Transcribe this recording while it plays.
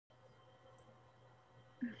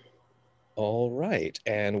All right,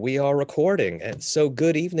 and we are recording. And so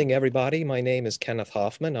good evening, everybody. My name is Kenneth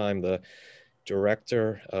Hoffman. I'm the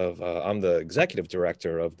I'm the executive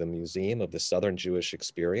director of the Museum of the Southern Jewish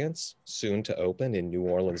Experience, soon to open in New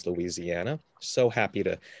Orleans, Louisiana. So happy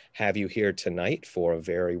to have you here tonight for a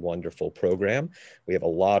very wonderful program. We have a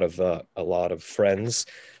lot of friends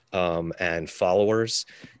and followers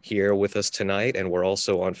here with us tonight, and we're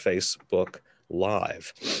also on Facebook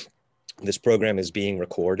Live. This program is being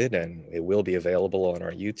recorded and it will be available on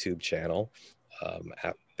our YouTube channel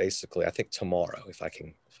basically, I think tomorrow, if I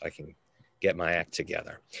can get my act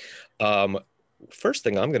together. First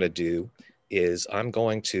thing I'm going to do is I'm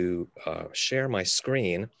going to share my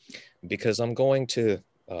screen because I'm going to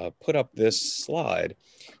put up this slide.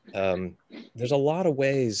 There's a lot of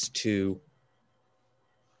ways to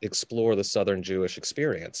explore the Southern Jewish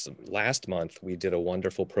experience. Last month, we did a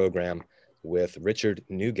wonderful program with Richard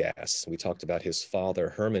Newgass. We talked about his father,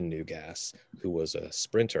 Herman Newgass, who was a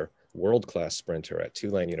sprinter, world-class sprinter at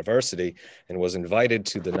Tulane University, and was invited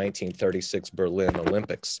to the 1936 Berlin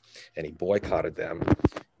Olympics, and he boycotted them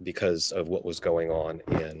because of what was going on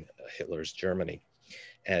in Hitler's Germany.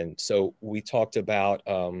 And so we talked about,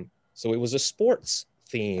 so it was a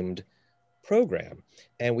sports-themed program.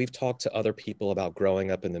 And we've talked to other people about growing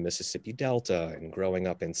up in the Mississippi Delta and growing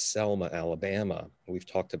up in Selma, Alabama. We've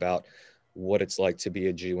talked about what it's like to be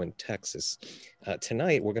a Jew in Texas.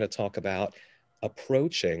 Tonight, we're going to talk about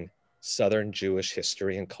approaching Southern Jewish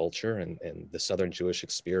history and culture and the Southern Jewish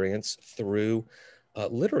experience through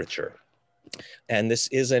literature. And this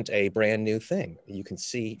isn't a brand new thing. You can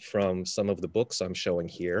see from some of the books I'm showing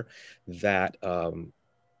here that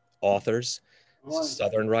authors,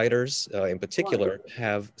 Southern writers in particular,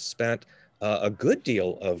 have spent a good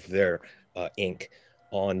deal of their ink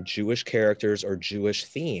on Jewish characters or Jewish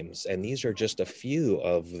themes. And these are just a few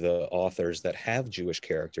of the authors that have Jewish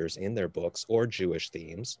characters in their books or Jewish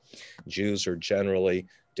themes. Jews are generally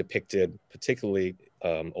depicted, particularly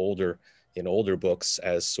in older books,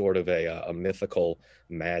 as sort of a mythical,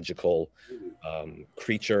 magical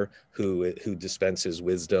creature who dispenses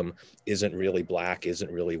wisdom, isn't really black,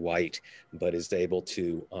 isn't really white, but is able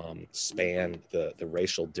to span the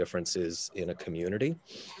racial differences in a community.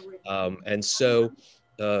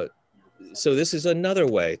 So this is another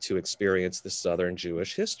way to experience the Southern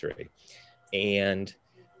Jewish history. And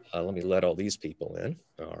let me let all these people in.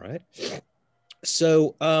 All right.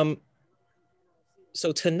 So,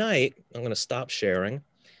 so tonight, I'm going to stop sharing.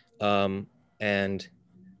 And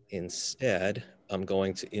instead, I'm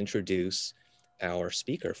going to introduce our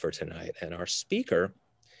speaker for tonight. And our speaker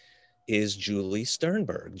is Julie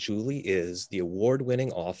Sternberg. Julie is the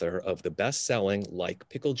award-winning author of the best-selling Like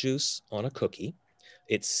Pickle Juice on a Cookie,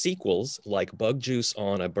 its sequels Like Bug Juice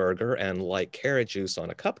on a Burger and Like Carrot Juice on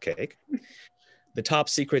a Cupcake, the Top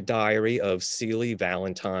Secret Diary of Celie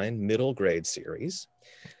Valentine middle grade series,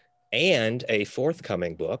 and a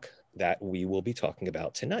forthcoming book that we will be talking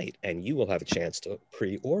about tonight. And you will have a chance to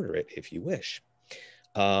pre-order it if you wish.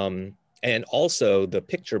 And also the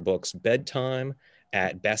picture books Bedtime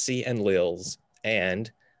at Bessie and Lil's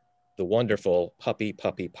and the wonderful Puppy,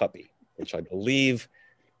 Puppy, Puppy, which I believe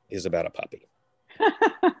is about a puppy.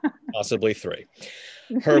 Possibly 3.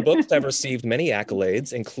 Her books have received many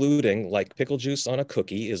accolades, including Like Pickle Juice on a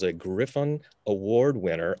Cookie is a Griffin Award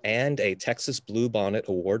winner and a Texas Bluebonnet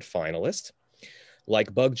Award finalist.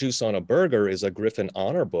 Like Bug Juice on a Burger is a Griffin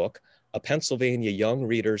Honor Book, a Pennsylvania Young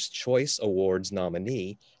Readers' Choice Awards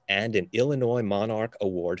nominee, and an Illinois Monarch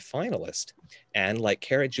Award finalist. And Like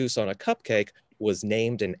Carrot Juice on a Cupcake was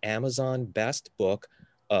named an Amazon Best Book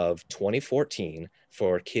of 2014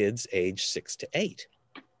 for kids age 6 to 8.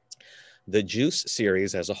 The Juice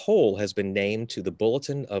series as a whole has been named to the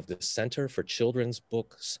Bulletin of the Center for Children's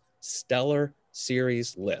Books Stellar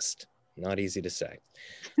Series list. Not easy to say.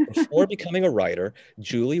 Before becoming a writer,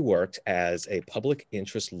 Julie worked as a public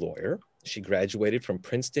interest lawyer. She graduated from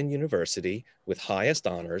Princeton University with highest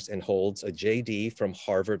honors and holds a JD from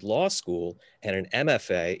Harvard Law School and an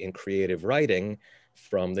MFA in creative writing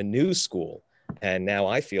from the New School. And now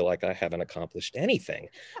I feel like I haven't accomplished anything,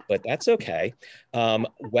 but that's okay.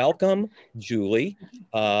 Welcome, Julie.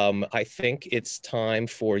 I think it's time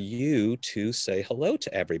for you to say hello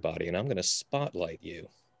to everybody, and I'm going to spotlight you.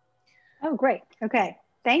 Oh, great. Okay.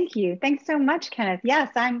 Thank you. Thanks so much, Kenneth.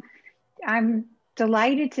 Yes, I'm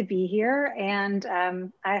delighted to be here, and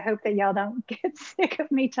I hope that y'all don't get sick of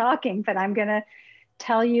me talking, but I'm going to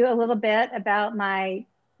tell you a little bit about my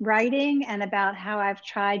writing and about how I've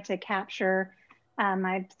tried to capture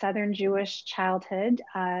my Southern Jewish childhood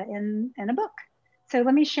in a book. So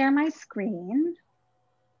let me share my screen,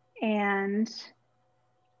 and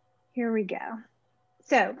here we go.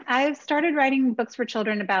 So I've started writing books for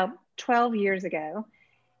children about 12 years ago.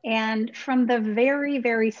 And from the very,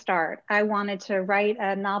 very start, I wanted to write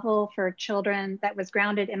a novel for children that was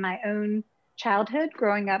grounded in my own childhood,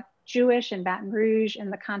 growing up Jewish in Baton Rouge in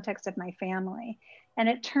the context of my family. And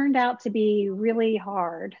it turned out to be really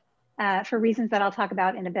hard for reasons that I'll talk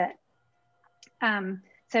about in a bit.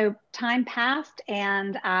 So time passed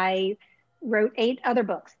and I wrote 8 other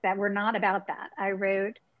books that were not about that. I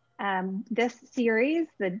wrote this series,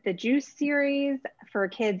 the Juice series for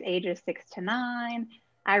kids ages 6 to 9.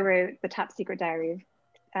 I wrote the Top Secret Diary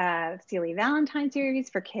of Celie Valentine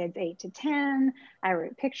series for kids 8 to 10. I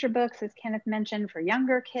wrote picture books, as Kenneth mentioned, for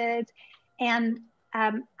younger kids. And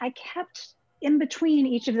I kept, in between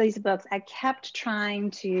each of these books, I kept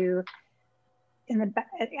trying to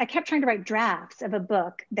write drafts of a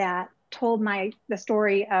book that told the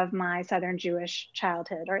story of my Southern Jewish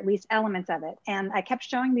childhood, or at least elements of it. And I kept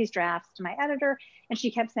showing these drafts to my editor, and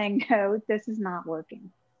she kept saying, no, this is not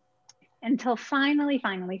working. Until finally,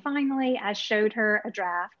 I showed her a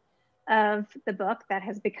draft of the book that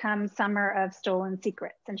has become Summer of Stolen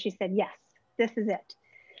Secrets. And she said, yes, this is it.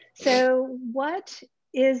 So what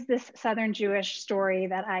is this Southern Jewish story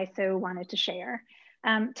that I so wanted to share?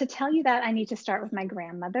 To tell you that, I need to start with my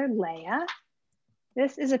grandmother, Leah.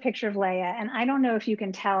 This is a picture of Leah, and I don't know if you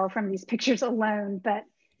can tell from these pictures alone, but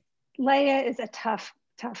Leah is a tough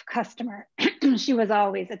customer. She was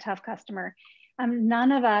always a tough customer.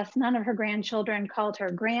 None of her grandchildren called her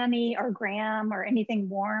Granny or Gram or anything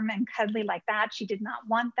warm and cuddly like that. She did not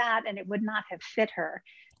want that, and it would not have fit her.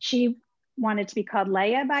 She wanted to be called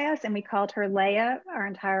Leah by us, and we called her Leah our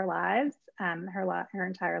entire lives, her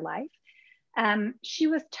entire life. She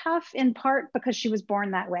was tough in part because she was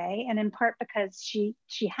born that way, and in part because she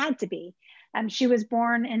had to be. She was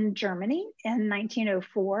born in Germany in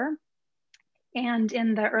 1904, and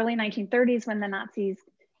in the early 1930s, when the Nazis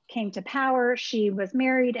came to power, she was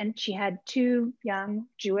married and she had 2 young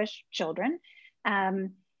Jewish children.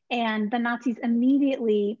 And the Nazis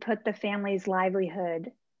immediately put the family's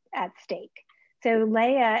livelihood at stake. So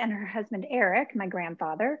Leah and her husband, Eric, my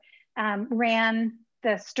grandfather, ran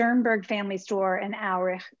the Sternberg family store in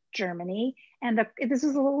Aurich, Germany. And this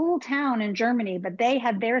was a little town in Germany, but they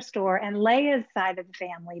had their store, and Leah's side of the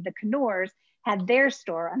family, the Knorrs, had their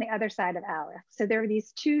store on the other side of Aurich. So there were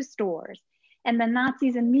these 2 stores. And the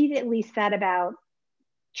Nazis immediately set about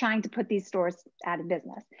trying to put these stores out of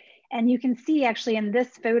business. And you can see actually in this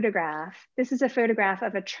photograph, this is a photograph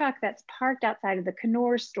of a truck that's parked outside of the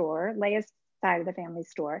Knorr store, Leah's side of the family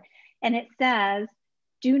store. And it says,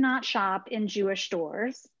 do not shop in Jewish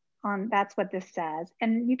stores. That's what this says.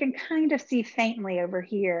 And you can kind of see faintly over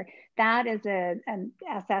here, that is an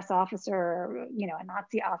SS officer, a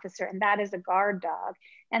Nazi officer, and that is a guard dog.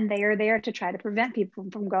 And they are there to try to prevent people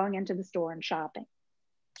from going into the store and shopping.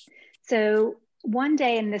 So one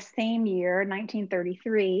day in this same year,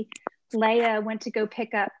 1933, Leah went to go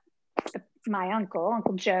pick up my Uncle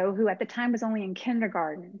Joe, who at the time was only in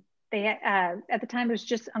kindergarten. At the time, it was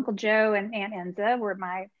just Uncle Joe and Aunt Enza were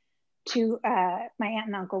my aunt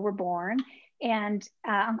and uncle were born. And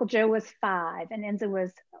Uncle Joe was 5 and Enza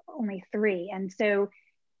was only 3. And so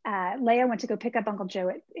Leah went to go pick up Uncle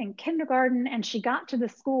Joe in kindergarten, and she got to the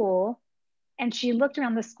school and she looked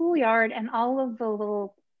around the schoolyard, and all of the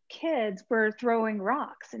little kids were throwing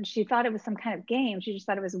rocks, and she thought it was some kind of game. She just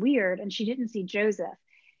thought it was weird, and she didn't see Joseph.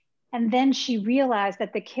 And then she realized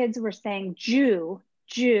that the kids were saying Jew,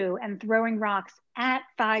 and throwing rocks at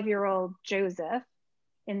 5-year-old Joseph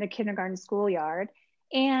in the kindergarten schoolyard.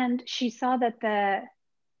 And she saw that the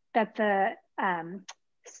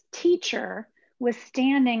teacher was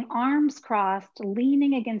standing arms crossed,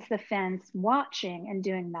 leaning against the fence, watching and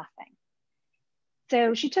doing nothing.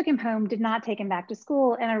 So she took him home, did not take him back to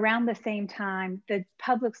school. And around the same time, the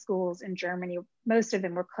public schools in Germany, most of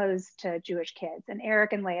them were closed to Jewish kids. And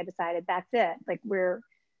Eric and Leah decided, that's it. Like,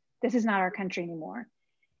 this is not our country anymore.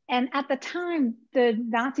 And at the time, the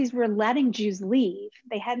Nazis were letting Jews leave.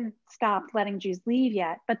 They hadn't stopped letting Jews leave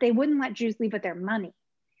yet, but they wouldn't let Jews leave with their money.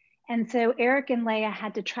 And so Eric and Leah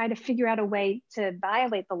had to try to figure out a way to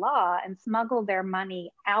violate the law and smuggle their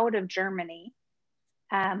money out of Germany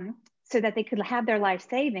so that they could have their life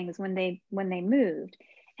savings when they moved.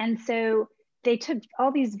 And so they took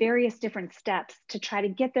all these various different steps to try to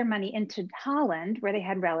get their money into Holland, where they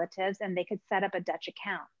had relatives, and they could set up a Dutch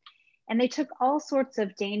account. And they took all sorts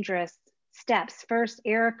of dangerous steps. First,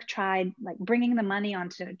 Eric tried bringing the money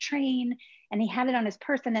onto a train, and he had it on his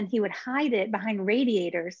person, and he would hide it behind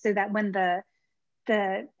radiators so that when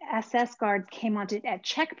the SS guards came onto at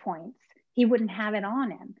checkpoints, he wouldn't have it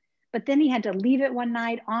on him. But then he had to leave it one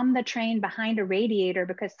night on the train behind a radiator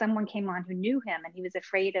because someone came on who knew him and he was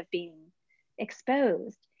afraid of being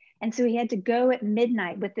exposed. And so he had to go at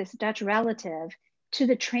midnight with this Dutch relative to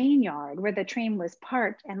the train yard where the train was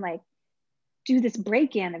parked and like do this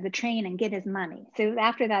break-in of the train and get his money. So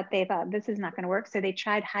after that, they thought this is not going to work. So they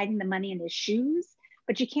tried hiding the money in his shoes,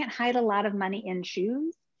 but you can't hide a lot of money in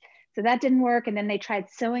shoes. So that didn't work. And then they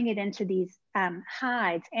tried sewing it into these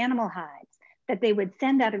hides, animal hides, that they would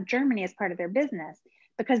send out of Germany as part of their business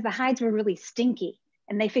because the hides were really stinky.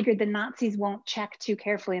 And they figured the Nazis won't check too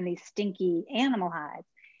carefully in these stinky animal hides.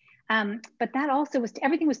 But that also was,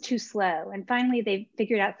 everything was too slow. And finally, they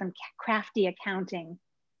figured out some crafty accounting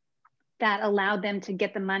that allowed them to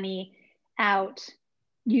get the money out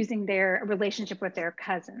using their relationship with their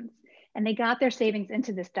cousins. And they got their savings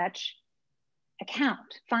into this Dutch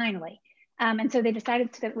account, finally. And so they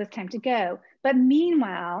decided that it was time to go. But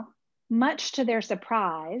meanwhile, much to their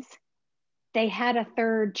surprise, they had a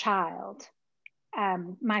third child,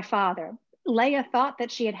 my father. Leah thought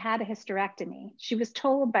that she had had a hysterectomy. She was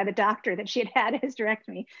told by the doctor that she had had a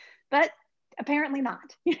hysterectomy, but apparently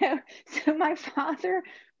not, you know. So my father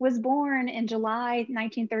was born in July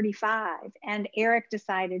 1935, and Eric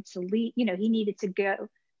decided to leave, you know, he needed to go.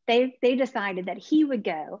 They decided that he would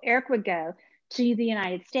go, Eric would go to the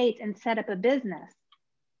United States and set up a business,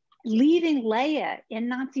 leaving Leah in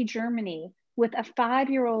Nazi Germany with a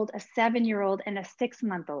 5-year-old, a 7-year-old, and a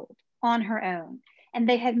 6-month-old on her own. And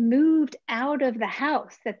they had moved out of the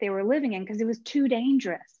house that they were living in because it was too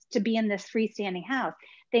dangerous to be in this freestanding house.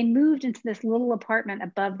 They moved into this little apartment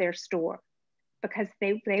above their store because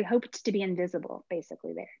they hoped to be invisible,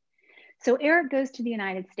 basically, there. So Eric goes to the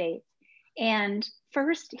United States, and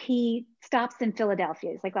first he stops in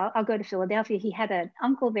Philadelphia. He's like, I'll go to Philadelphia. He had an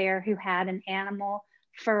uncle there who had an animal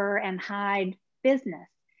fur and hide business,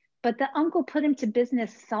 but the uncle put him to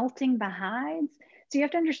business salting the hides. So you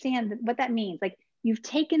have to understand what that means. Like, you've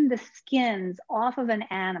taken the skins off of an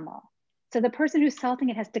animal. So the person who's salting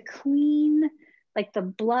it has to clean like the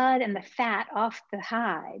blood and the fat off the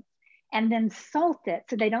hide and then salt it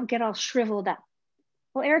so they don't get all shriveled up.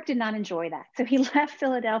 Well, Eric did not enjoy that. So he left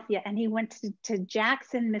Philadelphia and he went to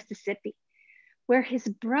Jackson, Mississippi, where his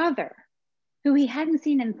brother, who he hadn't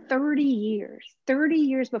seen in 30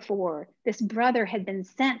 years before, this brother had been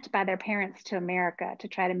sent by their parents to America to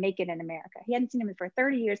try to make it in America. He hadn't seen him for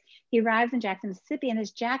 30 years. He arrives in Jackson, Mississippi,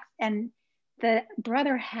 and the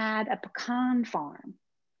brother had a pecan farm.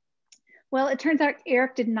 Well, it turns out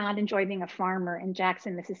Eric did not enjoy being a farmer in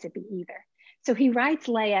Jackson, Mississippi either. So he writes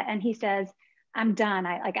Leah and he says, I'm done.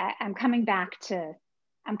 I'm coming back.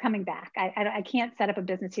 I can't set up a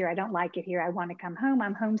business here. I don't like it here. I want to come home.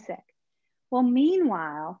 I'm homesick. Well,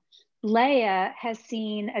 meanwhile, Leah has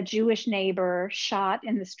seen a Jewish neighbor shot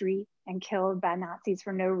in the street and killed by Nazis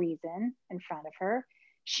for no reason in front of her.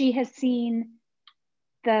 She has seen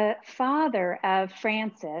the father of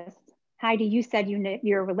Frances. Heidi, you said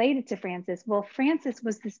you're related to Frances. Well, Frances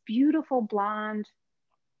was this beautiful blonde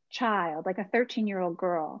child, like a 13-year-old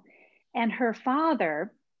girl. And her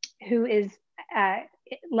father, who is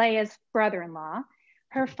Leah's brother-in-law,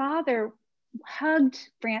 her father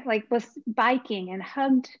was biking and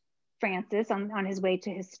hugged Frances on his way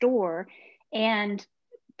to his store. And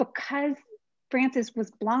because Frances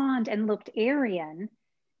was blonde and looked Aryan,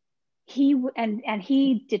 he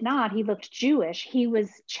did not, he looked Jewish. He was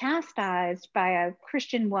chastised by a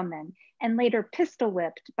Christian woman and later pistol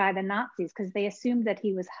whipped by the Nazis because they assumed that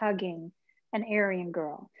he was hugging an Aryan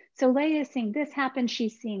girl. So Leah is seeing this happen.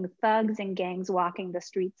 She's seeing thugs and gangs walking the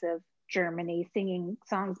streets of Germany, singing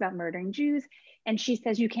songs about murdering Jews. And she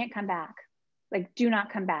says, you can't come back. Like, do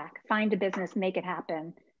not come back. Find a business, make it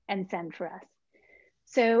happen, and send for us.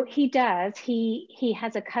 So he does. He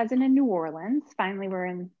has a cousin in New Orleans. Finally,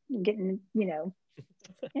 we're getting,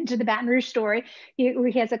 into the Baton Rouge story. He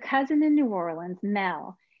has a cousin in New Orleans,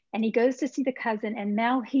 Mel, and he goes to see the cousin, and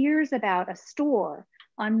Mel hears about a store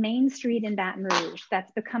on Main Street in Baton Rouge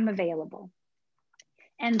that's become available.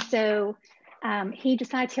 And so he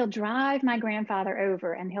decides he'll drive my grandfather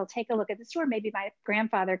over and he'll take a look at the store. Maybe my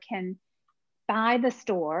grandfather can buy the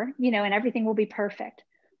store, and everything will be perfect.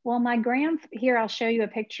 Well, here I'll show you a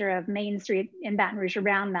picture of Main Street in Baton Rouge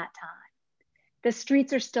around that time. The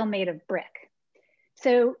streets are still made of brick.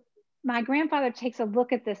 So my grandfather takes a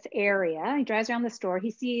look at this area. He drives around the store. He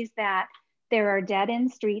sees that there are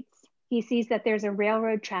dead-end streets. He sees that there's a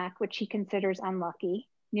railroad track, which he considers unlucky,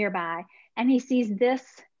 nearby. And he sees this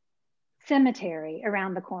cemetery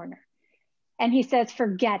around the corner. And he says,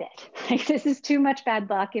 forget it. Like, this is too much bad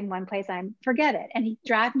luck in one place. Forget it. And he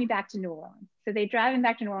drives me back to New Orleans. So they drive him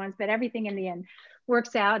back to New Orleans, but everything in the end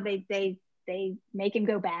works out. They they make him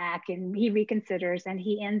go back, and he reconsiders, and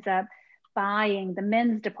he ends up buying the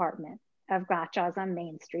men's department of Goudchaux on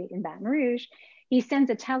Main Street in Baton Rouge. He sends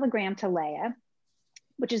a telegram to Leah,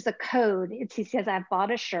 which is a code. He says, I've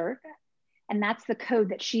bought a shirt, and that's the code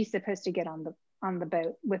that she's supposed to get on the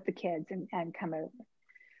boat with the kids and come over.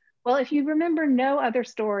 Well, if you remember no other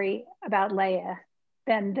story about Leah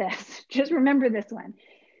than this, just remember this one.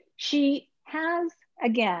 She has,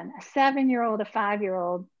 again, a 7-year-old, a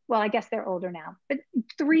 5-year-old, well, I guess they're older now, but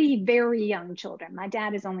 3 very young children. My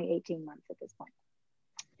dad is only 18 months at this point.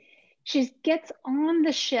 She gets on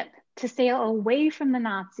the ship to sail away from the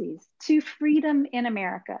Nazis to freedom in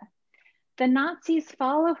America. The Nazis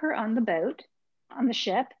follow her on the boat, on the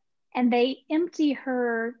ship, and they empty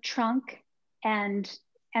her trunk and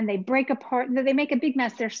they break apart. They make a big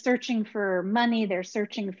mess. They're searching for money. They're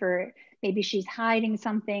searching for, maybe she's hiding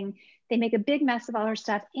something. They make a big mess of all her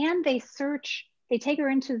stuff, and they take her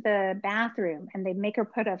into the bathroom, and they make her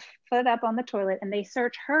put a foot up on the toilet, and they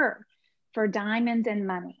search her for diamonds and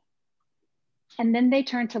money. And then they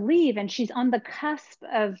turn to leave, and she's on the cusp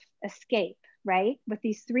of escape, right? With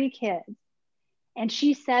these 3 kids. And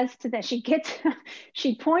she says to them,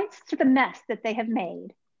 she points to the mess that they have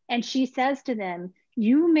made. And she says to them,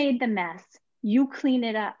 you made the mess, you clean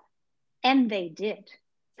it up. And they did.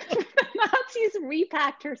 The Nazis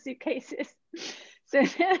repacked her suitcases. So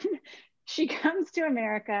then she comes to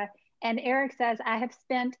America, and Eric says, I have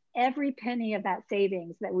spent every penny of that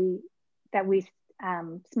savings that we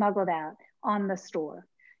smuggled out on the store.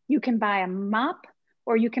 You can buy a mop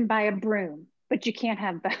or you can buy a broom, but you can't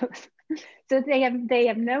have both. So they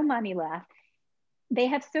have no money left. They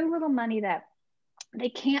have so little money that they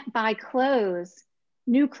can't buy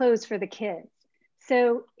new clothes for the kids.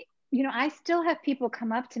 So, you know, I still have people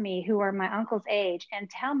come up to me who are my uncle's age and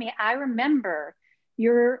tell me, I remember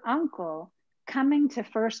your uncle coming to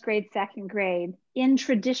 1st grade, 2nd grade in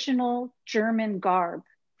traditional German garb.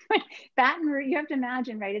 Baton Rouge, you have to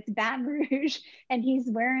imagine, right? It's Baton Rouge, and he's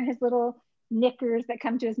wearing his little knickers that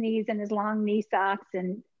come to his knees and his long knee socks.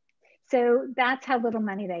 And so that's how little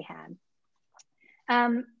money they had.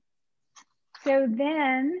 So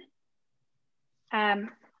then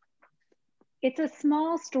it's a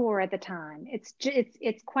small store at the time.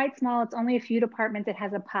 It's quite small. It's only a few departments. It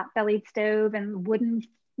has a pot-bellied stove and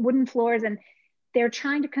wooden floors, and they're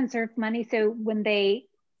trying to conserve money. So when they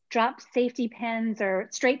drop safety pins or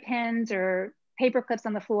straight pins or paper clips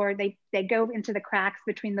on the floor, they go into the cracks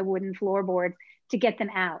between the wooden floorboards to get them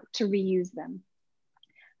out, to reuse them.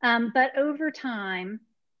 But over time,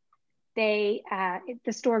 the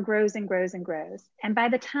store grows and grows and grows. And by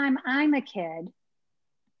the time I'm a kid,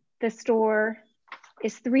 the store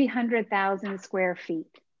is 300,000 square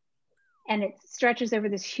feet. And it stretches over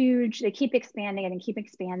this huge, they keep expanding it and keep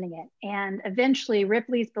expanding it. And eventually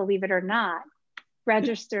Ripley's, believe it or not,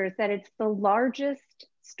 registers that it's the largest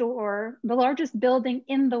store, the largest building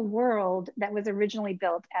in the world that was originally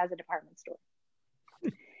built as a department store.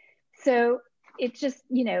 So it's just,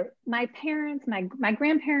 you know, my parents, my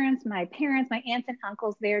grandparents, my parents, my aunts and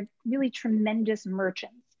uncles, they're really tremendous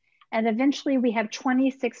merchants. And eventually we have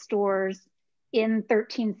 26 stores in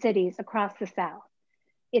 13 cities across the South.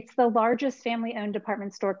 It's the largest family-owned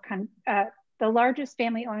department store,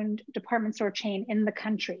 chain in the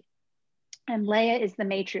country. And Leah is the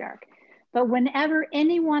matriarch. But whenever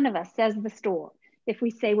any one of us says the store, if we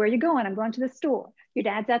say, where are you going? I'm going to the store. Your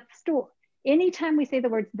dad's at the store. Anytime we say the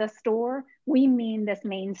words the store, we mean this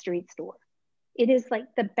Main Street store. It is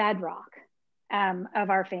like the bedrock of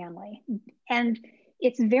our family. And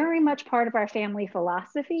it's very much part of our family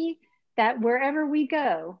philosophy that wherever we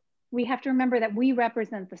go, we have to remember that we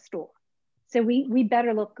represent the store. So we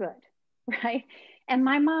better look good, right? And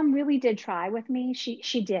my mom really did try with me.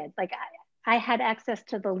 She did. Like I had access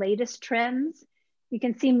to the latest trends. You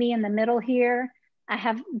can see me in the middle here. I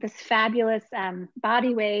have this fabulous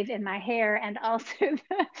body wave in my hair, and also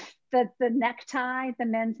the necktie, the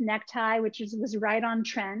men's necktie, which was right on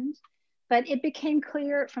trend. But it became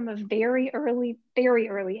clear from a very early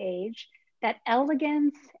age that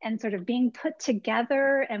elegance and sort of being put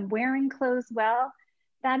together and wearing clothes well,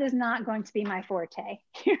 that is not going to be my forte.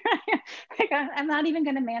 Like I'm not even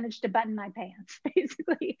going to manage to button my pants,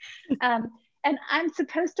 basically. And I'm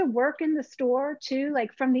supposed to work in the store too.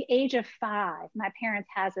 Like from the age of 5, my parents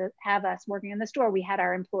have us working in the store. We had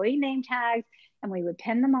our employee name tags and we would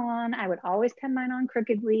pin them on. I would always pin mine on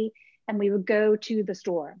crookedly, and we would go to the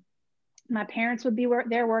store. My parents would be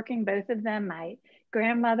there working, both of them. My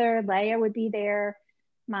grandmother, Leah, would be there.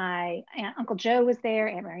 My Uncle Joe was there.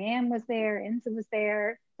 Aunt Marianne was there. Enza was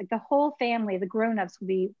there. Like the whole family, the grown-ups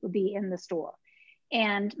would be in the store.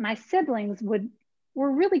 And my siblings would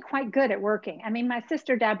were really quite good at working. I mean, my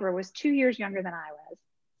sister Deborah was 2 years younger than I was.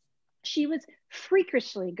 She was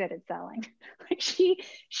freakishly good at selling. Like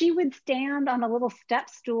she would stand on a little step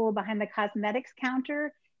stool behind the cosmetics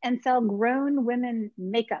counter and sell grown women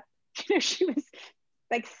makeup. You know, she was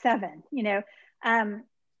like 7, you know.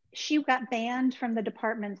 She got banned from the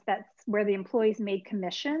departments that's where the employees made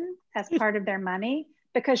commission as part of their money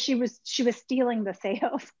because she was stealing the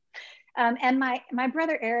sales. And my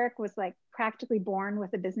brother Eric was like practically born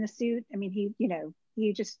with a business suit. I mean,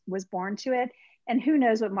 he just was born to it. And who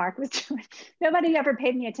knows what Mark was doing? Nobody ever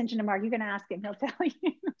paid any attention to Mark. You can ask him; he'll tell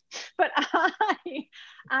you. But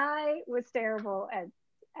I was terrible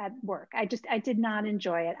at work. I did not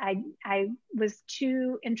enjoy it. I was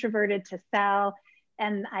too introverted to sell,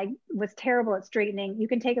 and I was terrible at straightening. You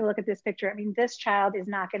can take a look at this picture. I mean, this child is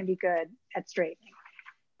not going to be good at straightening.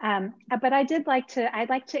 But I'd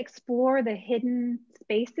like to explore the hidden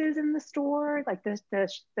spaces in the store, like the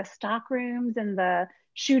stock rooms and the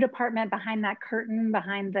shoe department behind that curtain,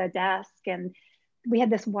 behind the desk. And we had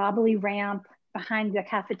this wobbly ramp behind the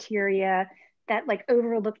cafeteria that like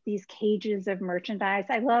overlooked these cages of merchandise.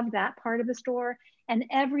 I loved that part of the store. And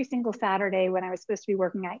every single Saturday when I was supposed to be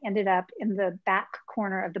working, I ended up in the back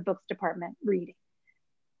corner of the books department reading.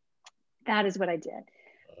 That is what I did.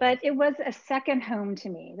 But it was a second home to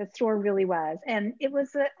me. The store really was. And it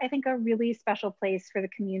was, I think, a really special place for the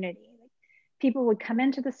community. People would come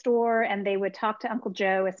into the store and they would talk to Uncle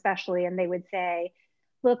Joe, especially, and they would say,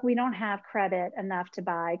 look, we don't have credit enough to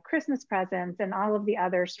buy Christmas presents, and all of the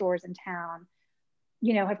other stores in town,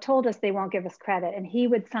 you know, have told us they won't give us credit. And he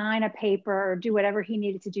would sign a paper or do whatever he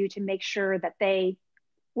needed to do to make sure that they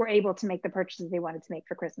were able to make the purchases they wanted to make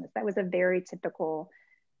for Christmas. That was a very typical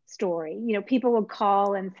story. You know, people would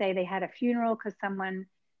call and say they had a funeral because someone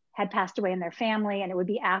had passed away in their family, and it would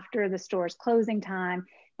be after the store's closing time.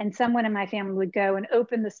 And someone in my family would go and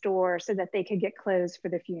open the store so that they could get clothes for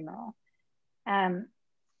the funeral.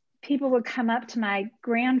 People would come up to my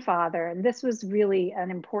grandfather, and this was really an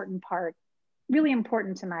important part, really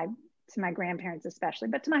important to my grandparents especially,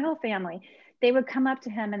 but to my whole family. They would come up to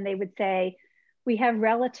him and they would say, we have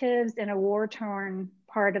relatives in a war-torn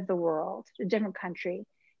part of the world, a different country,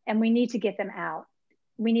 and we need to get them out.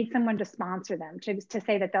 We need someone to sponsor them, to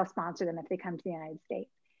say that they'll sponsor them if they come to the United States.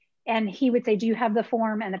 And he would say, do you have the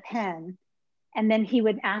form and a pen? And then he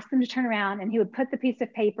would ask them to turn around, and he would put the piece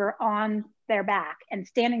of paper on their back, and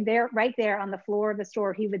standing there, right there on the floor of the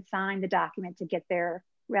store, he would sign the document to get their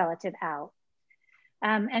relative out.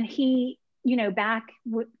 And he, you know, back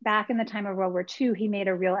in the time of World War II, he made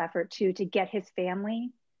a real effort to get his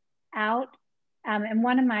family out. And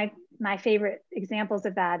one of my favorite examples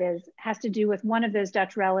of that has to do with one of those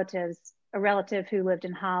Dutch relatives, a relative who lived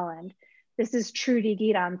in Holland. This is Trudy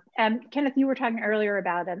Giedon. Kenneth, you were talking earlier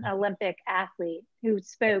about an Olympic athlete who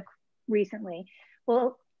spoke recently.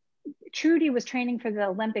 Well, Trudy was training for the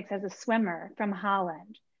Olympics as a swimmer from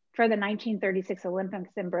Holland for the 1936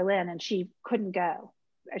 Olympics in Berlin, and she couldn't go.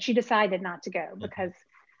 She decided not to go because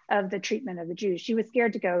of the treatment of the Jews. She was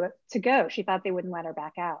scared to go. She thought they wouldn't let her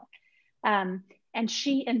back out. And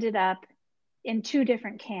she ended up in 2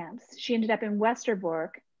 different camps. She ended up in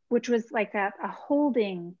Westerbork, which was like a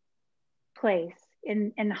holding place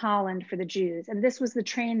in Holland for the Jews. And this was the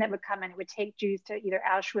train that would come and it would take Jews to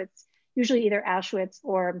usually either Auschwitz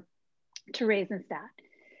or Theresienstadt.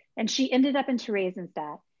 And she ended up in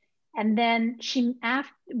Theresienstadt. And then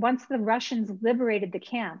once the Russians liberated the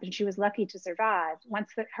camp, and she was lucky to survive,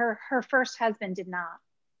 her first husband did not.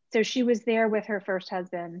 So she was there with her first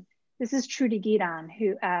husband. This is Trudy Giedon,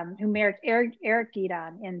 who married Eric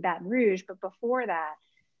Giedon in Baton Rouge. But before that,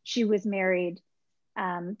 she was married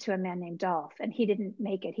to a man named Dolph, and he didn't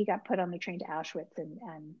make it. He got put on the train to Auschwitz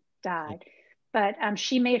and died. But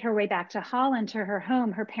she made her way back to Holland, to her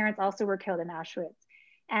home. Her parents also were killed in Auschwitz.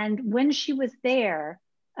 And when she was there,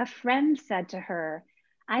 a friend said to her,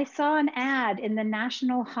 I saw an ad in the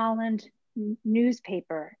National Holland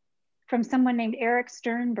newspaper from someone named Eric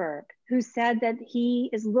Sternberg, who said that he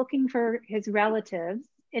is looking for his relatives,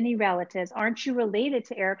 any relatives. Aren't you related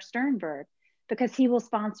to Eric Sternberg? Because he will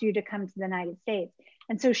sponsor you to come to the United States.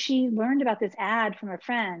 And so she learned about this ad from a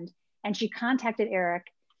friend, and she contacted Eric,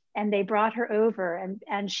 and they brought her over.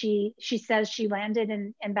 And she says she landed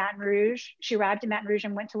in Baton Rouge. She arrived in Baton Rouge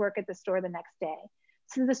and went to work at the store the next day.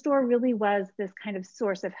 So the store really was this kind of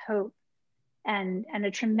source of hope and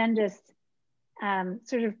a tremendous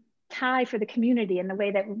sort of tie for the community in the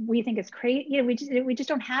way that we think is crazy. You know, we just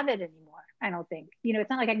don't have it anymore, I don't think. You know, it's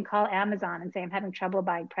not like I can call Amazon and say, I'm having trouble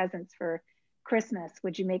buying presents for Christmas.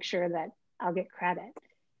 Would you make sure that I'll get credit?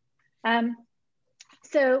 My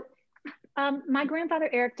grandfather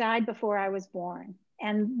Eric died before I was born.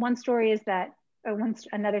 And one story is that,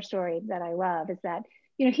 another story that I love is that,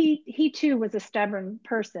 he too was a stubborn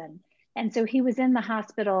person. And so he was in the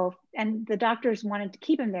hospital and the doctors wanted to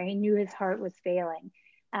keep him there. He knew his heart was failing.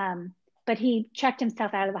 But he checked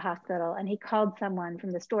himself out of the hospital and he called someone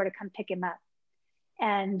from the store to come pick him up.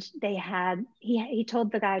 And he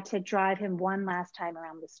told the guy to drive him one last time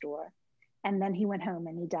around the store. And then he went home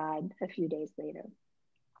and he died a few days later.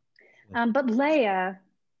 But Leah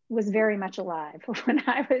was very much alive when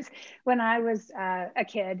I was a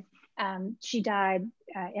kid. She died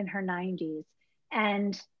in her 90s,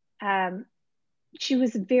 and she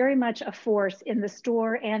was very much a force in the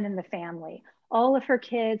store and in the family. All of her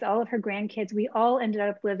kids, all of her grandkids, we all ended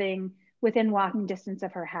up living within walking distance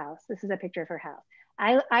of her house. This is a picture of her house.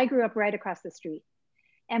 I grew up right across the street,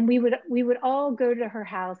 and we would all go to her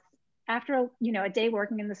house after a day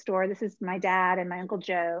working in the store. This is my dad and my Uncle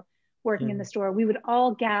Joe working in the store. We would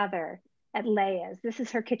all gather at Leah's. This is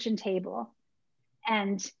her kitchen table.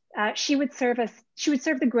 And she would serve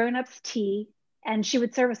the grown-ups tea, and she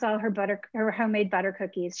would serve us all her homemade butter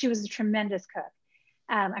cookies. She was a tremendous cook.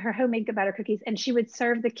 Her homemade butter cookies, and she would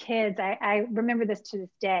serve the kids. I remember this to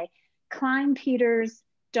this day. Klein Peter's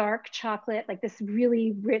dark chocolate, like this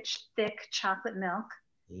really rich, thick chocolate milk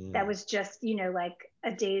that was just, like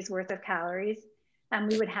a day's worth of calories.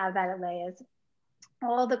 We would have that at Leah's.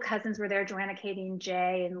 All the cousins were there, Joanna, Katie, and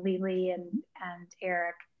Jay, and Lily, and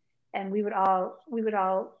Eric, and we would all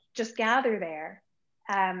just gather there,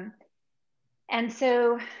 and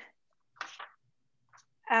so,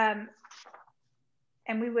 and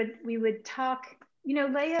we would talk.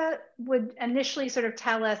 Leah would initially sort of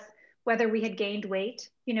tell us whether we had gained weight.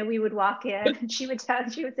 We would walk in, and she would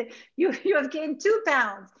say, "You have gained 2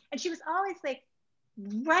 pounds," and she was always like,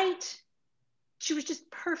 right. She was just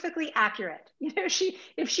perfectly accurate. If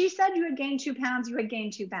she said you had gained 2 pounds, you had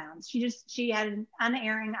gained 2 pounds. She had an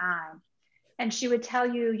unerring eye. And she would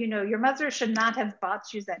tell you, your mother should not have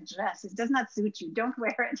bought you that dress. It does not suit you. Don't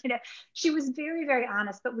wear it. She was very, very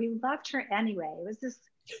honest, but we loved her anyway. It was this,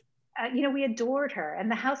 we adored her. And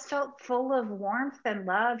the house felt full of warmth and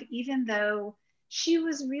love, even though she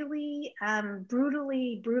was really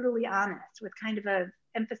brutally, brutally honest, with kind of an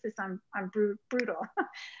emphasis on brutal.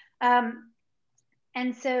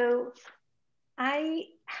 And so I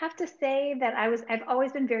have to say that I've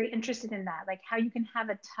always been very interested in that, like how you can have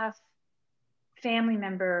a tough family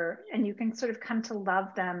member and you can sort of come to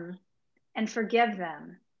love them and forgive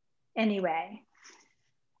them anyway.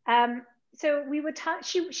 So we would talk,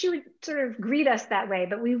 she would sort of greet us that way,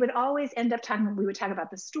 but we would always end up we would talk about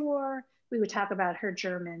the store, we would talk about her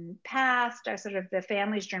German past, our sort of the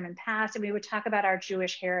family's German past, and we would talk about our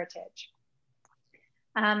Jewish heritage.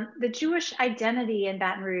 The Jewish identity in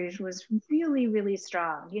Baton Rouge was really, really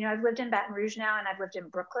strong. I've lived in Baton Rouge now, and I've lived in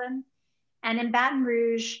Brooklyn. And in Baton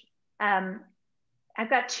Rouge, I've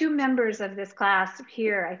got 2 members of this class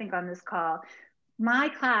here, I think, on this call. My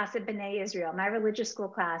class at B'nai Israel, my religious school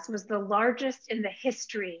class, was the largest in the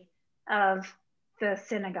history of the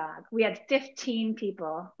synagogue. We had 15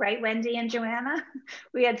 people, right, Wendy and Joanna?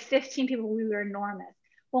 We had 15 people. We were enormous.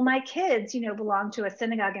 Well, my kids, belong to a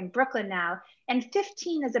synagogue in Brooklyn now, and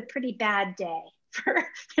 15 is a pretty bad day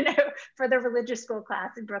for the religious school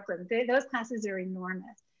class in Brooklyn. Those classes are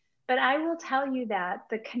enormous. But I will tell you that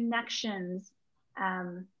the connections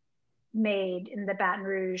made in that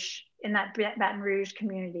Baton Rouge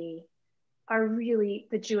community are really,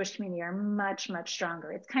 the Jewish community are much, much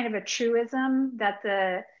stronger. It's kind of a truism that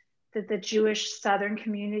the Jewish Southern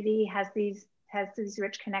community has these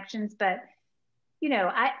rich connections, but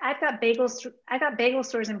I've got bagel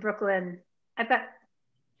stores in Brooklyn. I've got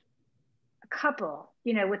a couple,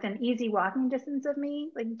 within easy walking distance of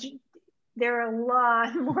me. Like, there are a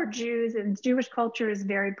lot more Jews, and Jewish culture is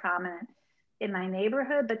very prominent in my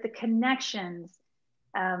neighborhood, but the connections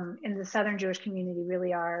in the Southern Jewish community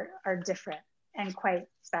really are different and quite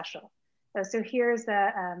special. So here's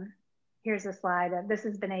a slide. This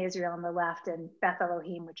is B'nai Israel on the left, and Beth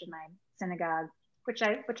Elohim, which is my synagogue, which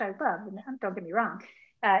I love, don't get me wrong,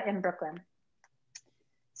 in Brooklyn.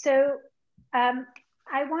 So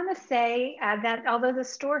I want to say that although the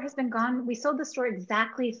store has been gone, we sold the store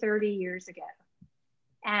exactly 30 years ago.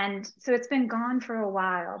 And so it's been gone for a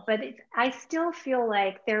while, but I still feel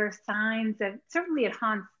like there are signs of, certainly it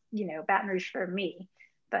haunts, Baton Rouge for me,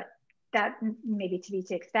 but that may be to be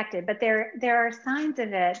expected, but there are signs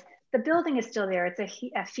of it. The building is still there. It's a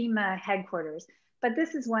FEMA headquarters, but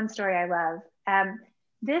this is one story I love.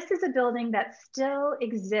 This is a building that still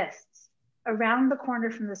exists around the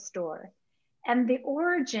corner from the store. And the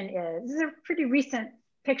origin this is a pretty recent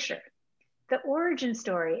picture. The origin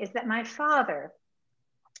story is that my father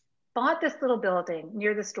bought this little building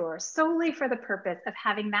near the store solely for the purpose of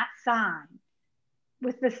having that sign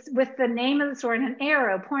with the name of the store and an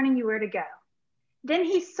arrow pointing you where to go. Then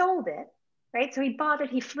he sold it, right? So he bought it,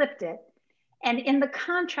 he flipped it. And in the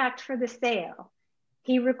contract for the sale,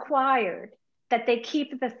 he required that they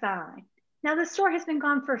keep the sign. Now the store has been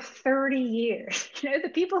gone for 30 years. You know, the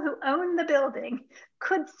people who own the building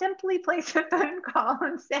could simply place a phone call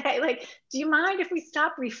and say, like, do you mind if we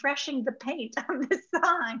stop refreshing the paint on this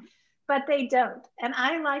sign? But they don't. And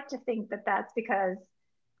I like to think that that's because,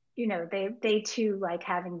 you know, they too like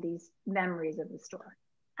having these memories of the store.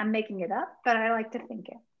 I'm making it up, but I like to think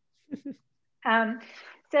it.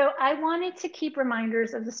 So I wanted to keep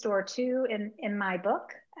reminders of the store too in my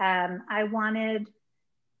book. I wanted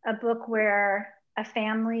a book where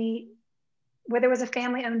there was a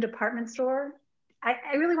family-owned department store.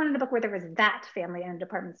 I really wanted a book where there was that family-owned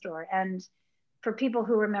department store. And for people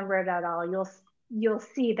who remember it at all, you'll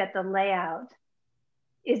see that the layout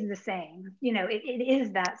is the same. You know, it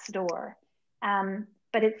is that store,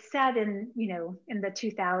 but it's set in, you know, in the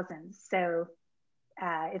 2000s. So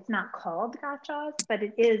it's not called Goudchaux, but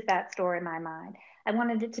it is that store in my mind. I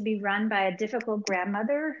wanted it to be run by a difficult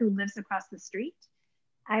grandmother who lives across the street.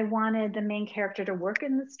 I wanted the main character to work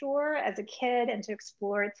in the store as a kid and to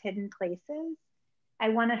explore its hidden places. I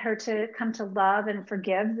wanted her to come to love and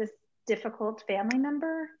forgive this difficult family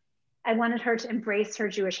member. I wanted her to embrace her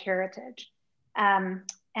Jewish heritage. And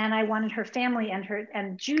I wanted her family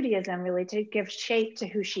and Judaism really to give shape to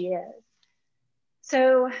who she is.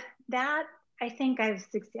 So that I think I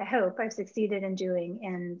hope I've succeeded in doing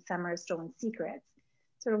in Summer of Stolen Secrets.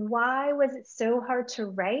 So why was it so hard to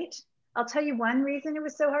write? I'll tell you one reason it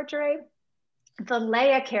was so hard to write. The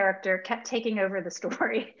Leia character kept taking over the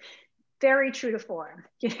story. Very true to form.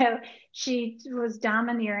 You know, she was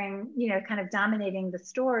domineering, you know, kind of dominating the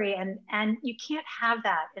story. And you can't have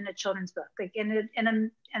that in a children's book. Like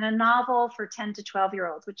in a novel for 10 to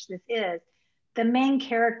 12-year-olds, which this is, the main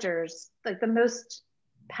characters, like the most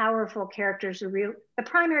powerful characters, the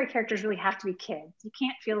primary characters really have to be kids. You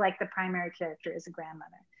can't feel like the primary character is a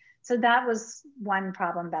grandmother. So that was one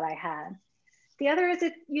problem that I had. The other is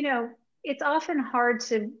you know, it's often hard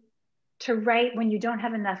to write when you don't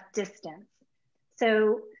have enough distance.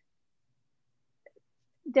 So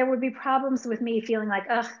there would be problems with me feeling like,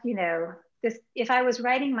 oh, you know, if I was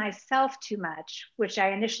writing myself too much, which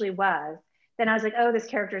I initially was, then I was like, oh, this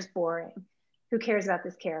character is boring. Who cares about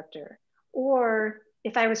this character? Or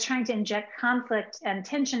if I was trying to inject conflict and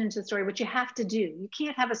tension into the story, which you have to do, you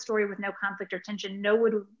can't have a story with no conflict or tension. No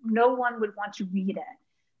one would want to read it.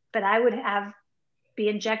 But I would be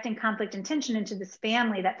injecting conflict and tension into this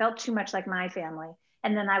family that felt too much like my family.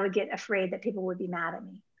 And then I would get afraid that people would be mad at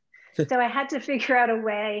me. So I had to figure out a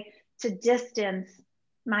way to distance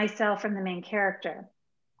myself from the main character.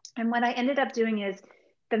 And what I ended up doing is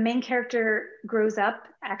the main character grows up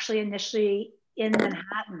actually initially in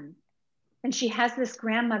Manhattan. And she has this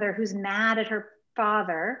grandmother who's mad at her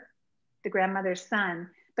father, the grandmother's son,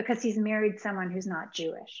 because he's married someone who's not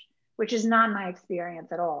Jewish, which is not my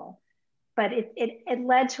experience at all. But it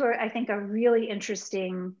led to, I think, a really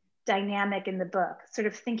interesting dynamic in the book, sort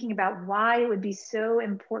of thinking about why it would be so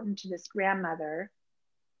important to this grandmother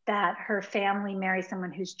that her family marry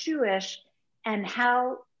someone who's Jewish, and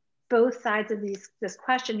how both sides of this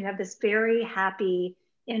question, you have this very happy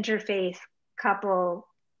interfaith couple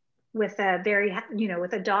with a very, you know,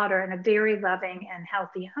 with a daughter and a very loving and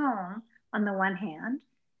healthy home on the one hand.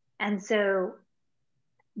 And so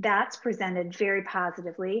that's presented very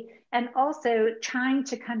positively. And also trying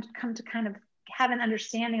to come to kind of have an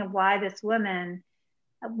understanding of why this woman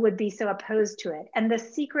would be so opposed to it. And the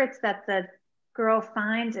secrets that the girl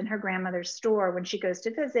finds in her grandmother's store when she goes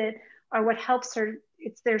to visit are what helps her.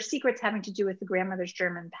 It's their secrets having to do with the grandmother's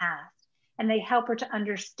German past. And they help her to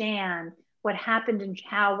understand what happened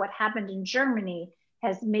in Germany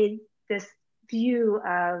has made this view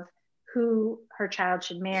of who her child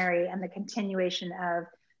should marry and the continuation of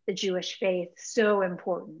the Jewish faith so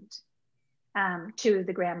important to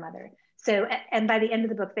the grandmother. So, and by the end of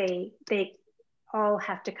the book, they all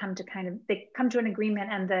have to come to an agreement,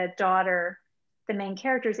 and the daughter, the main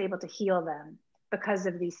character, is able to heal them because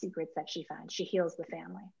of these secrets that she finds. She heals the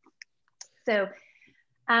family. So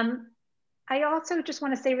I also just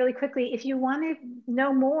want to say really quickly, if you want to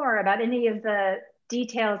know more about any of the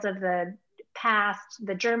details of the past,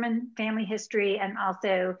 the German family history, and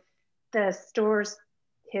also the store's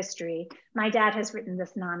history, my dad has written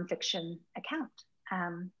this nonfiction account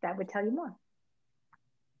that would tell you more.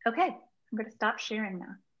 Okay, I'm going to stop sharing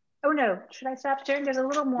now. Oh no, should I stop sharing? There's a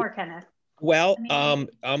little more, Kenneth. Well,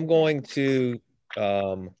 I'm going to,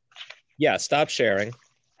 stop sharing.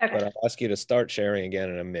 but Okay. I'll ask you to start sharing again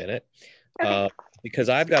in a minute. Okay. Uh, because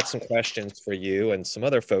I've got some questions for you, and some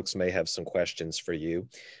other folks may have some questions for you.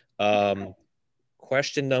 Okay.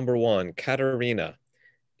 Question number one, Katerina,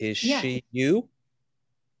 is Yes. she you?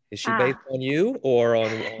 Is she based Ah. on you or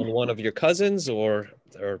on one of your cousins or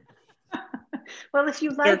Well, if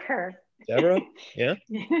you like her, Deborah? Yeah.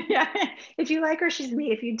 yeah, if you like her, she's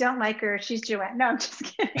me. If you don't like her, she's Joanne. No, I'm just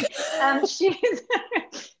kidding. She's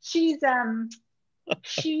she's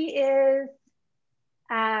she is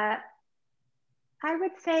uh I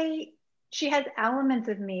would say she has elements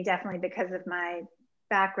of me definitely because of my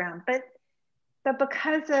background, but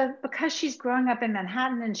because she's growing up in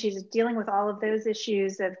Manhattan and she's dealing with all of those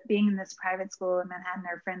issues of being in this private school in Manhattan,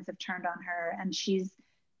 her friends have turned on her, and she's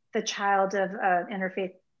the child of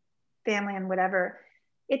interfaith family and whatever.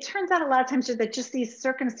 It turns out a lot of times that just these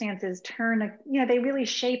circumstances they really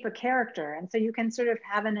shape a character. And so you can sort of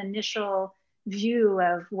have an initial view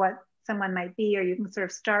of what someone might be, or you can sort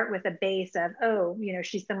of start with a base of, oh,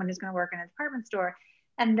 she's someone who's going to work in a department store.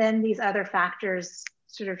 And then these other factors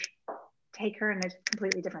sort of take her in a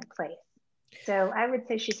completely different place. So I would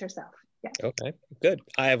say she's herself. Yeah. Okay, good.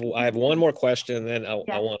 I have one more question, and then I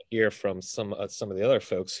Yeah. want to hear from some of the other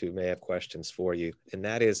folks who may have questions for you. And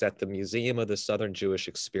that is, at the Museum of the Southern Jewish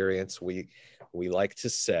Experience, we like to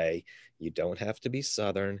say you don't have to be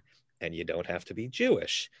Southern and you don't have to be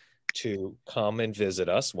Jewish to come and visit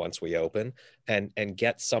us once we open and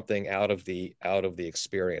get something out of the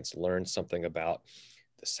experience, learn something about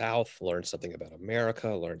the South, learn something about America,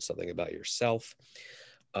 learn something about yourself.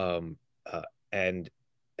 Um, and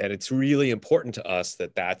it's really important to us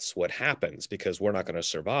that that's what happens, because we're not going to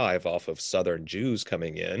survive off of Southern Jews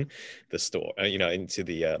coming in the store, into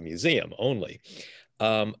the museum only.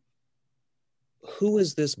 Who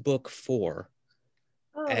is this book for?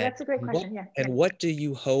 Oh, And that's a great question. Yeah. what do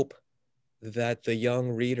you hope that the young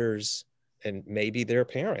readers and maybe their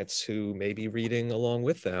parents who may be reading along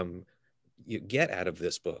with them, you get out of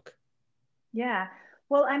this book? Yeah.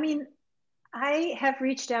 Well, I mean, I have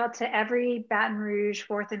reached out to every Baton Rouge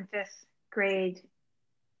fourth and fifth grade,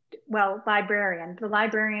 the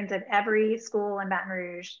librarians at every school in Baton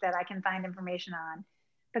Rouge that I can find information on,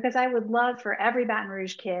 because I would love for every Baton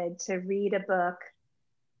Rouge kid to read a book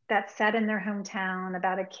that's set in their hometown,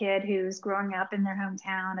 about a kid who's growing up in their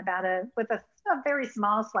hometown, with a very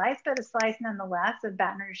small slice, but a slice nonetheless of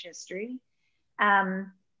Baton Rouge history.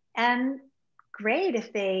 And great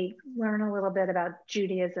if they learn a little bit about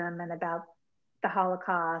Judaism and about the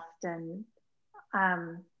Holocaust. And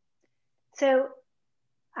so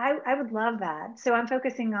I would love that. So I'm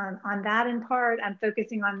focusing on that in part. I'm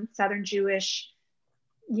focusing on Southern Jewish,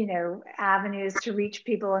 avenues to reach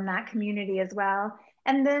people in that community as well.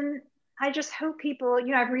 And then I just hope people,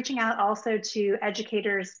 I'm reaching out also to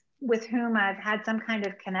educators with whom I've had some kind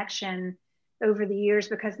of connection over the years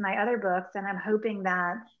because of my other books. And I'm hoping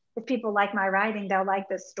that if people like my writing, they'll like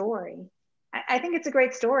this story. I think it's a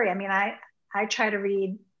great story. I mean, I try to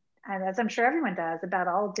read, as I'm sure everyone does, about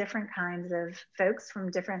all different kinds of folks from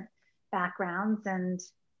different backgrounds, and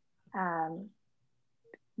all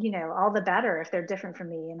the better if they're different from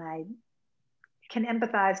me and I can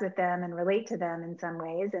empathize with them and relate to them in some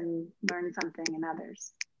ways and learn something in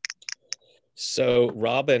others. So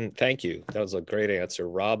Robin, thank you. That was a great answer.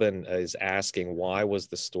 Robin is asking, why was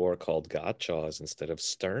the store called Goudchaux's instead of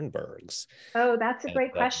Sternberg's? Oh, that's a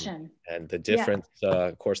great question. And the difference,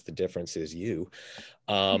 of course, the difference is you.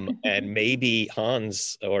 And maybe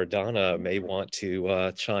Hans or Donna may want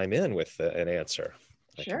to chime in with an answer.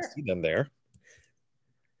 Sure. I can see them there.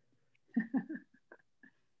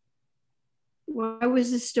 Why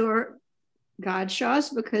was the store Goudchaux's?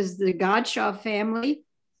 Because the Goudchaux family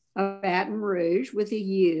of Baton Rouge, with a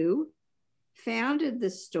U, founded the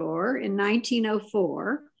store in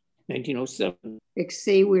 1904. 1907.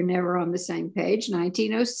 See, we're never on the same page.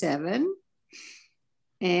 1907.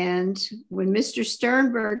 And when Mr.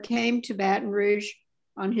 Sternberg came to Baton Rouge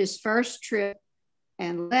on his first trip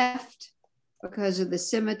and left because of the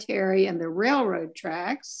cemetery and the railroad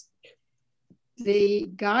tracks, the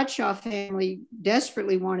Goudchaux family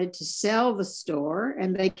desperately wanted to sell the store,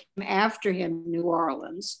 and they came after him in New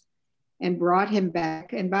Orleans and brought him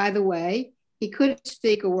back. And by the way, he couldn't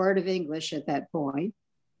speak a word of English at that point.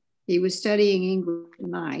 He was studying English at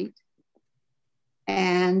night.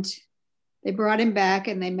 And they brought him back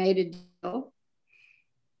and they made a deal.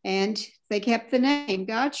 And they kept the name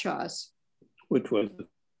Goudchaux's, which was the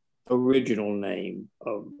original name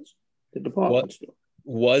of the department store.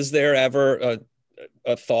 Was there ever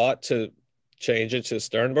a thought to change it to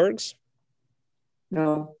Sternberg's?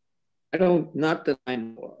 No, I don't, not that I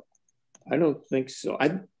know of. I don't think so.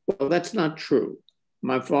 Well, that's not true.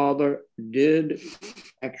 my father did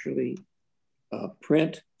actually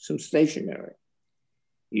print some stationery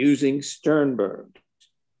using Sternberg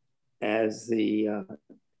as the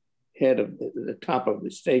head of the top of the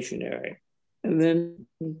stationery. And then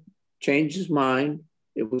he changed his mind.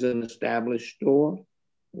 It was an established store.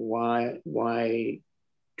 Why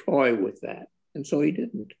toy with that? And so he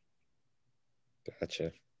didn't.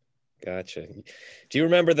 Gotcha. Gotcha. Do you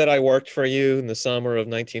remember that I worked for you in the summer of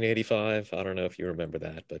 1985? I don't know if you remember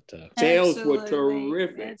that, but sales were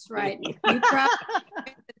terrific. That's right. You probably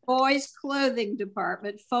the boys' clothing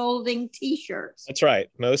department folding T-shirts. that's right.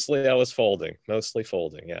 Mostly I was folding. Mostly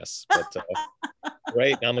folding, yes. But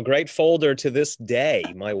great. I'm a great folder to this day.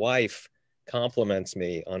 My wife compliments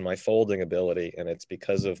me on my folding ability, and it's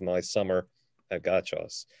because of my summer at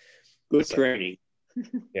Goudchaux. Good training.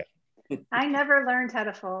 Yeah. I never learned how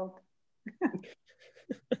to fold.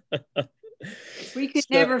 We could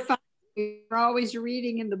never find. We were always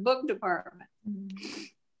reading in the book department.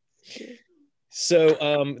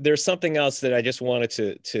 So there's something else that I just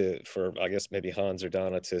wanted to for I guess maybe Hans or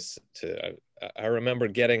Donna to I remember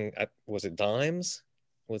getting, was it dimes?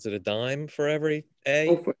 Was it a dime for every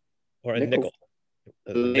A or a nickel?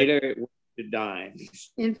 Later it was a dime.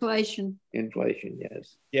 Inflation,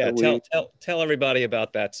 yes. Yeah, tell everybody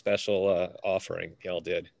about that special offering y'all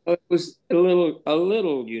did. It was a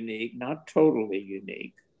little unique, not totally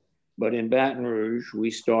unique, but in Baton Rouge we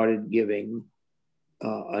started giving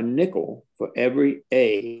a nickel for every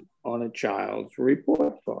A on a child's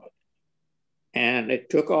report card, and it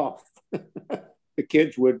took off. The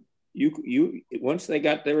kids would once they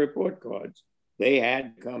got their report cards, they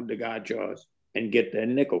had to come to Goudchaux and get their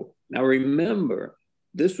nickel. Now remember,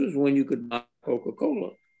 this was when you could buy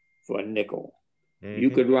Coca-Cola for a nickel. Mm-hmm. You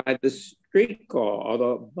could ride the streetcar or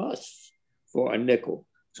the bus for a nickel.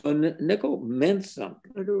 So a nickel meant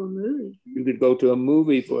something. Go to a movie. You could go to a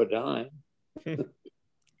movie for a dime.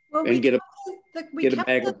 Well, and get a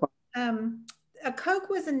bag of pop. A Coke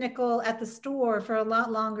was a nickel at the store for a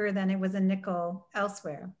lot longer than it was a nickel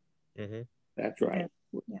elsewhere. Mm-hmm. That's right.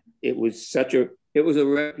 Yeah. It was a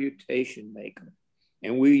reputation maker.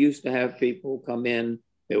 And we used to have people come in,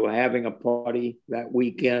 they were having a party that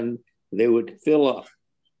weekend, they would fill up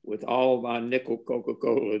with all of our nickel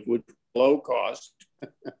Coca-Colas, which were low cost.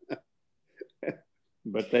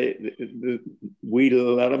 But we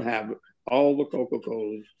let them have all the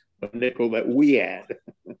Coca-Colas, a nickel that we had.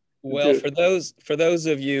 Well, for those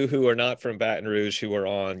of you who are not from Baton Rouge who are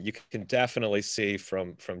on, you can definitely see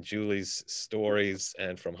from Julie's stories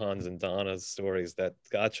and from Hans and Donna's stories that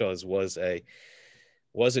Goudchaux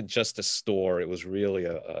wasn't just a store. It was really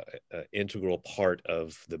a integral part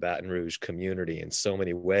of the Baton Rouge community in so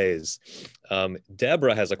many ways.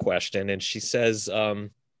 Deborah has a question, and she says,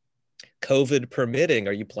 COVID permitting,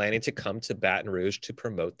 are you planning to come to Baton Rouge to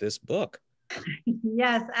promote this book?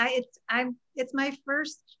 Yes, it's my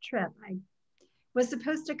first trip. I was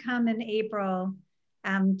supposed to come in April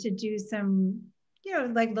to do some,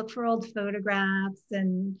 like look for old photographs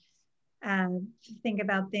and think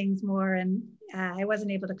about things more. And I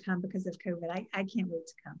wasn't able to come because of COVID. I can't wait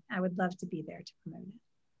to come. I would love to be there to promote it.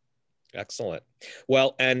 Excellent.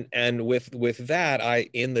 Well, and with that,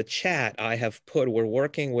 in the chat, I have put, we're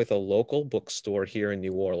working with a local bookstore here in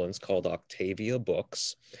New Orleans called Octavia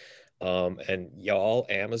Books. And y'all,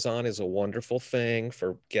 Amazon is a wonderful thing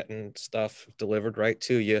for getting stuff delivered right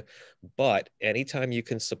to you. But anytime you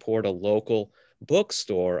can support a local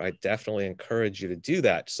bookstore, I definitely encourage you to do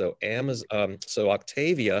that. So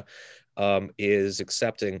Octavia is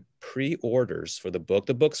accepting pre-orders for the book.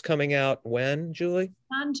 The book's coming out when, Julie?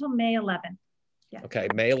 Not until May 11th. Yeah. Okay,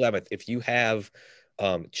 May 11th. If you have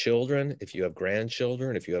children, if you have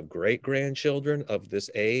grandchildren, if you have great-grandchildren of this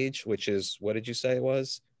age, which is, what did you say it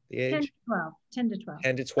was? The age? 10 to 12. 10 to 12.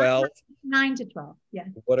 10 to 12. 9 to 12. Yeah.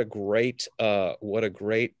 What a great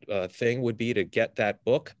thing would be to get that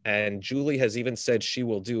book. And Julie has even said she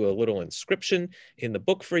will do a little inscription in the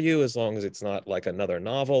book for you, as long as it's not like another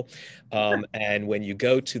novel. And when you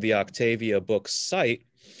go to the Octavia Books site,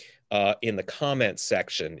 in the comments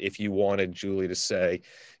section, if you wanted Julie to say,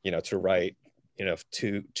 to write,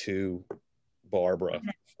 to Barbara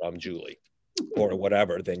from Julie, or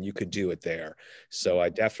whatever, then you could do it there. So I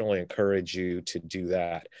definitely encourage you to do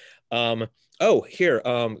that.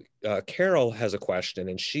 Carol has a question,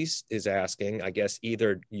 and she is asking, I guess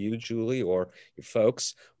either you, Julie, or your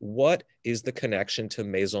folks, what is the connection to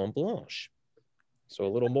Maison Blanche? So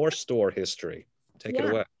a little more store history. Take it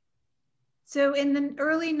away. So in the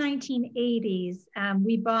early 1980s,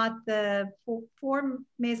 we bought the four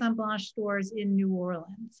Maison Blanche stores in New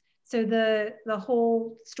Orleans. So the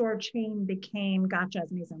whole store chain became Goudchaux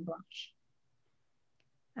Maison Blanche.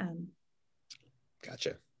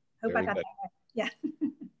 Gotcha. Hope Very I got good. that right.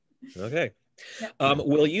 Yeah. Okay. Yep.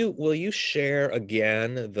 Will you share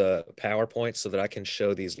again the PowerPoint so that I can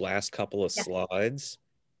show these last couple of slides?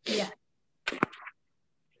 Yeah. Do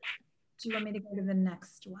you want me to go to the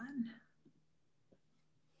next one?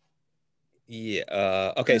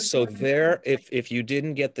 Yeah. Okay. So there, if you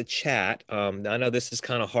didn't get the chat, I know this is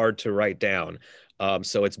kind of hard to write down,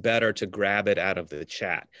 so it's better to grab it out of the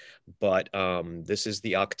chat. But this is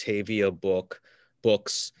the Octavia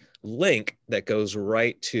books link that goes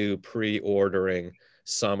right to pre-ordering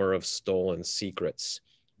Summer of Stolen Secrets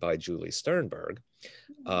by Julie Sternberg,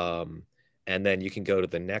 and then you can go to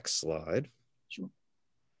the next slide. Sure.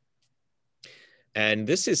 And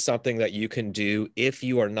this is something that you can do if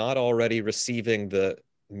you are not already receiving the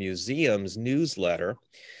museum's newsletter.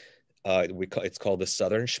 It's called the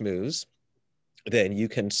Southern Schmooze. Then you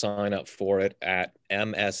can sign up for it at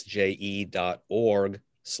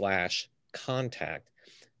msje.org/contact.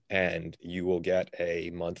 And you will get a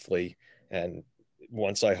monthly, and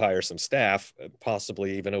once I hire some staff,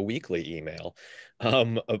 possibly even a weekly email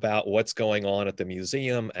about what's going on at the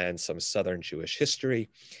museum and some Southern Jewish history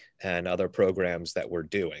and other programs that we're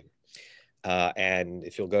doing. And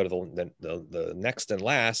if you'll go to the next and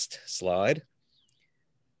last slide.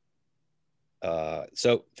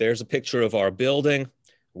 So there's a picture of our building.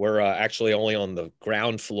 We're actually only on the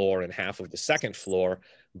ground floor and half of the second floor,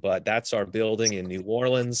 but that's our building in New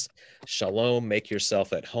Orleans. Shalom, make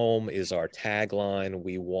yourself at home is our tagline.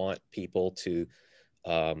 We want people to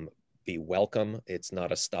be welcome. It's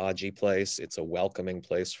not a stodgy place. It's a welcoming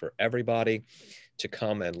place for everybody to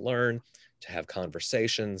come and learn, to have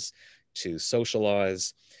conversations, to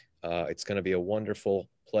socialize. It's going to be a wonderful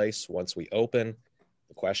place once we open.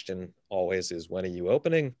 The question always is, when are you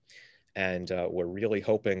opening? And we're really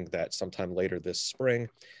hoping that sometime later this spring,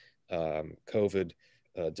 COVID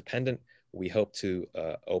dependent, we hope to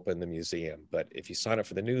open the museum. But if you sign up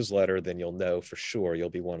for the newsletter, then you'll know for sure. You'll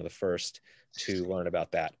be one of the first to learn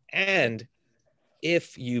about that. And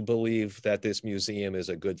if you believe that this museum is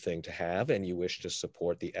a good thing to have and you wish to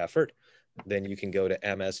support the effort, then you can go to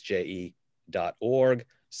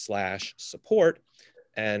msje.org/support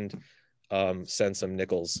and send some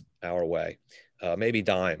nickels our way. Maybe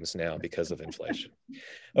dimes now because of inflation.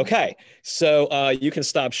 Okay, so you can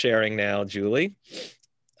stop sharing now, Julie.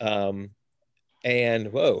 And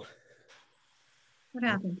whoa. What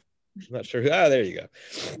happened? I'm not sure who, there you go.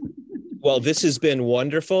 Well, this has been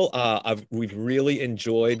wonderful. We've really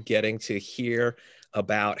enjoyed getting to hear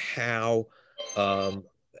about how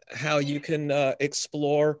you can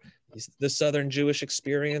explore the Southern Jewish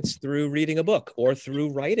experience through reading a book or through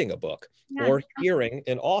writing a book or hearing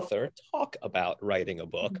an author talk about writing a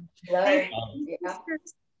book. My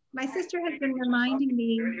sister has been reminding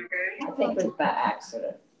me. I think it was by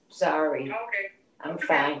accident. Sorry. Okay. I'm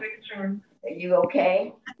fine. Are you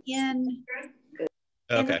okay? In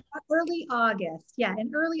early August,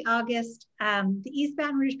 in early August, the East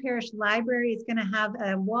Baton Rouge Parish Library is going to have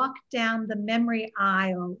a walk down the memory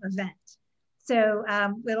aisle event. So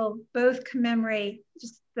it'll both commemorate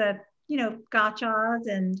just the,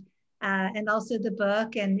 Goudchaux and also the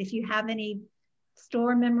book. And if you have any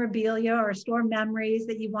store memorabilia or store memories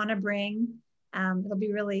that you want to bring, it'll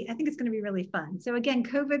be really, I think it's going to be really fun. So again,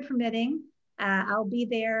 COVID permitting, I'll be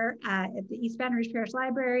there at the East Baton Rouge Parish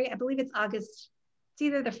Library. I believe it's August. It's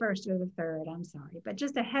either the 1st or the 3rd, I'm sorry, but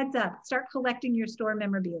just a heads up, start collecting your store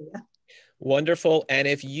memorabilia. Wonderful. And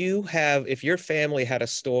if your family had a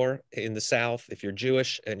store in the South, if you're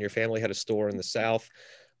Jewish and your family had a store in the South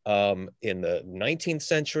in the 19th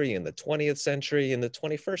century, in the 20th century, in the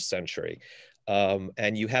 21st century,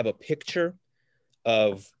 and you have a picture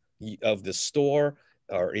of the store,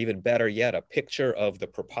 or even better yet, a picture of the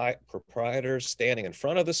proprietors standing in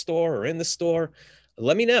front of the store or in the store,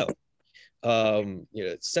 let me know.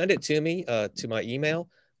 Send it to me to my email,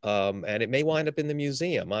 and it may wind up in the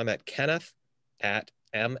museum. I'm at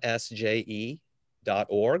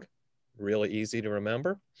kenneth@msje.org. Really easy to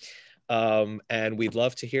remember. And we'd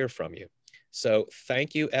love to hear from you. So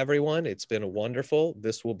thank you, everyone. It's been wonderful.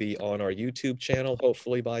 This will be on our YouTube channel,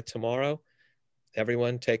 hopefully by tomorrow.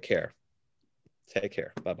 Everyone, take care. Take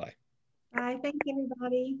care. Bye-bye. Bye. Thank you,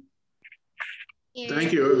 everybody.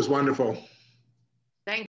 Thank you. It was wonderful.